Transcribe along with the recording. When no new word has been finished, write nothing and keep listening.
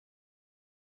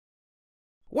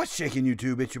What's shaking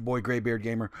YouTube? It's your boy Graybeard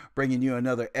Gamer bringing you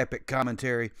another epic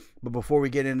commentary. But before we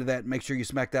get into that, make sure you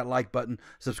smack that like button.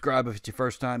 Subscribe if it's your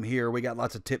first time here. We got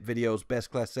lots of tip videos, best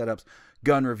class setups,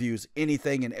 gun reviews,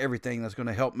 anything and everything that's going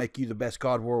to help make you the best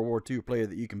CoD WW2 player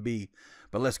that you can be.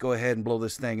 But let's go ahead and blow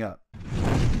this thing up.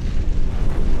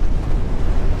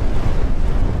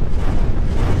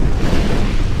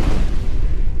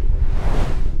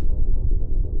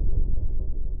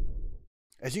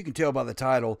 As you can tell by the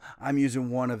title, I'm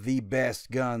using one of the best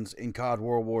guns in CoD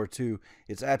WW2.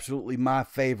 It's absolutely my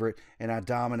favorite, and I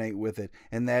dominate with it,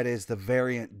 and that is the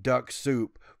variant Duck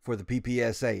Soup for the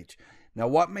PPSH. Now,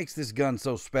 what makes this gun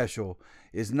so special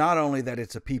is not only that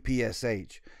it's a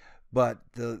PPSH, but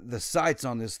the sights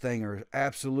on this thing are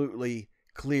absolutely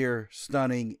clear,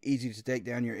 stunning, easy to take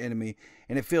down your enemy,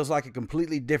 and it feels like a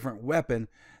completely different weapon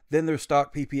than their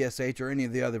stock PPSH or any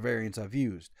of the other variants I've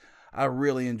used. I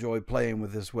really enjoy playing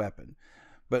with this weapon.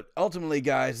 But ultimately,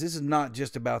 guys, this is not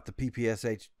just about the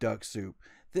PPSH Duck Soup.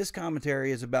 This commentary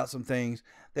is about some things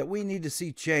that we need to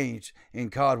see changed in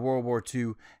CoD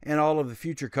WW2 and all of the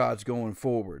future CoDs going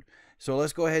forward. So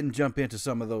let's go ahead and jump into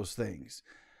some of those things.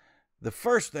 The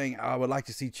first thing I would like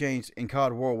to see changed in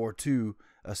CoD WW2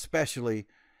 especially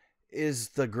is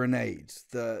the grenades,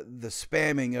 the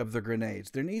spamming of the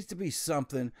grenades. There needs to be some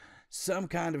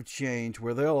kind of change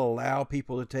where they'll allow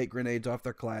people to take grenades off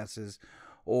their classes,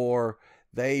 or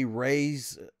they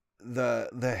raise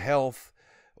the health,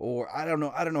 or I don't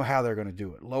know how they're going to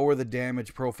do it. Lower the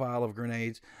damage profile of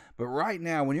grenades. But right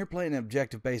now, when you're playing an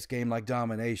objective-based game like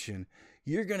Domination,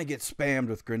 you're going to get spammed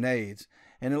with grenades,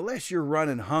 and unless you're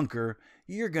running Hunker,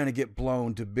 you're going to get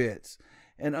blown to bits.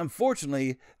 And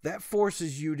unfortunately, that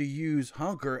forces you to use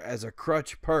Hunker as a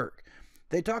crutch perk.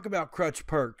 They talk about crutch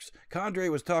perks. Condre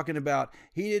was talking about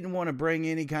he didn't want to bring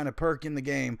any kind of perk in the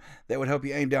game that would help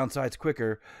you aim down sights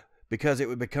quicker because it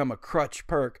would become a crutch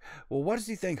perk. Well, what does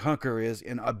he think Hunker is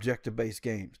in objective-based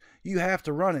games? You have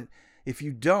to run it. If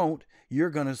you don't,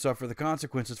 you're going to suffer the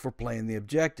consequences for playing the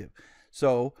objective.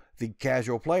 So the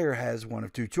casual player has one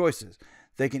of two choices.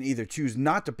 They can either choose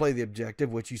not to play the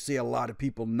objective, which you see a lot of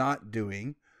people not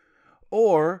doing,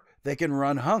 or they can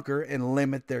run Hunker and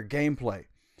limit their gameplay.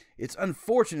 It's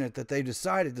unfortunate that they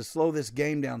decided to slow this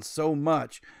game down so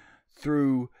much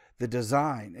through the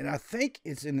design. And I think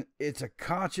it's a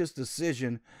conscious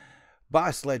decision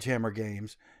by Sledgehammer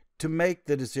Games to make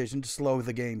the decision to slow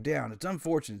the game down. It's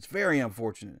unfortunate. It's very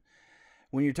unfortunate.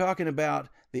 When you're talking about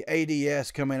the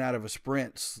ADS coming out of a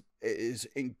sprint is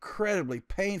incredibly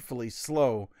painfully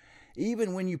slow.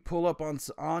 Even when you pull up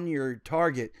on your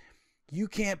target, you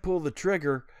can't pull the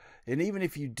trigger. And even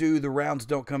if you do, the rounds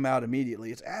don't come out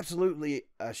immediately. It's absolutely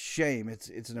a shame. It's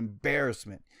an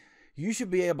embarrassment. You should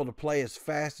be able to play as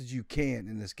fast as you can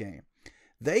in this game.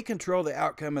 They control the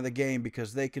outcome of the game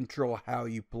because they control how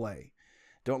you play.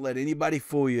 Don't let anybody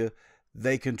fool you.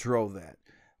 They control that.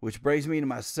 Which brings me to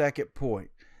my second point.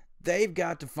 They've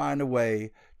got to find a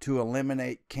way to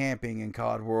eliminate camping in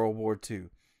CoD WW2.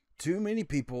 Too many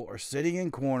people are sitting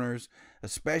in corners,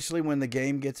 especially when the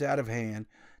game gets out of hand.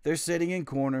 They're sitting in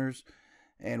corners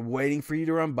and waiting for you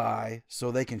to run by so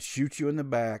they can shoot you in the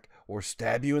back or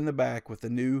stab you in the back with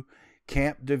the new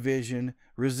Camp Division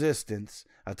Resistance.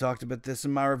 I talked about this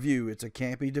in my review. It's a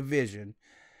campy division.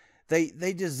 They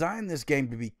designed this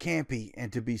game to be campy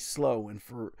and to be slow, and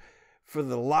for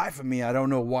the life of me, I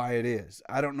don't know why it is.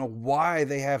 I don't know why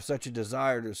they have such a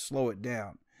desire to slow it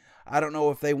down. I don't know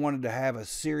if they wanted to have a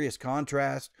serious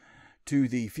contrast to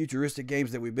the futuristic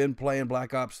games that we've been playing,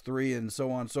 Black Ops 3 and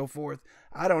so on and so forth.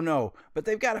 I don't know, but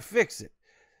they've got to fix it.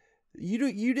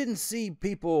 You didn't see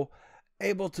people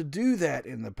able to do that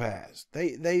in the past.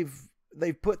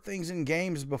 They've put things in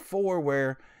games before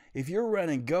where if you're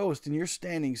running Ghost and you're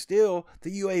standing still,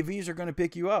 the UAVs are going to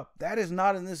pick you up. That is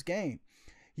not in this game.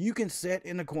 You can sit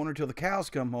in the corner till the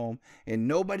cows come home, and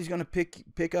nobody's going to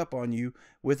pick up on you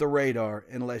with a radar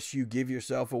unless you give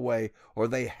yourself away or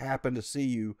they happen to see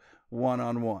you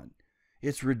one-on-one.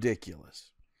 It's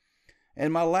ridiculous.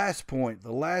 And my last point,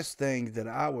 the last thing that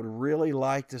I would really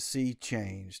like to see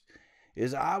changed,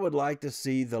 is I would like to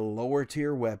see the lower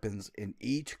tier weapons in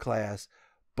each class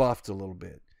buffed a little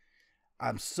bit.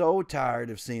 I'm so tired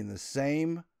of seeing the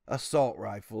same assault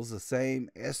rifles, the same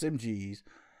SMGs,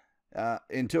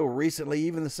 until recently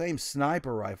even the same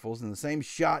sniper rifles and the same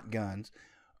shotguns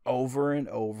over and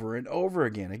over and over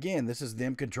again. Again, this is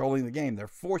them controlling the game. They're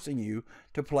forcing you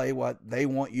to play what they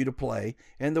want you to play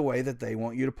in the way that they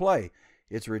want you to play.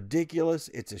 It's ridiculous.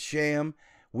 It's a sham.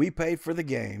 We paid for the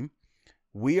game.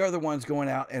 We are the ones going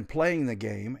out and playing the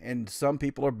game, and some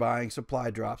people are buying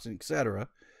supply drops, etc.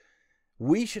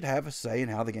 We should have a say in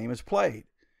how the game is played.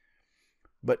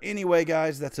 But anyway,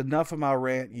 guys, that's enough of my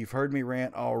rant. You've heard me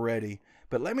rant already.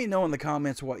 But let me know in the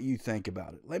comments what you think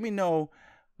about it. Let me know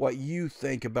what you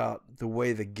think about the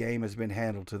way the game has been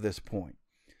handled to this point.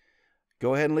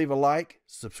 Go ahead and leave a like.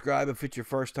 Subscribe if it's your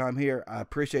first time here. I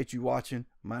appreciate you watching.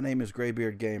 My name is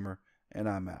Graybeard Gamer, and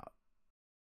I'm out.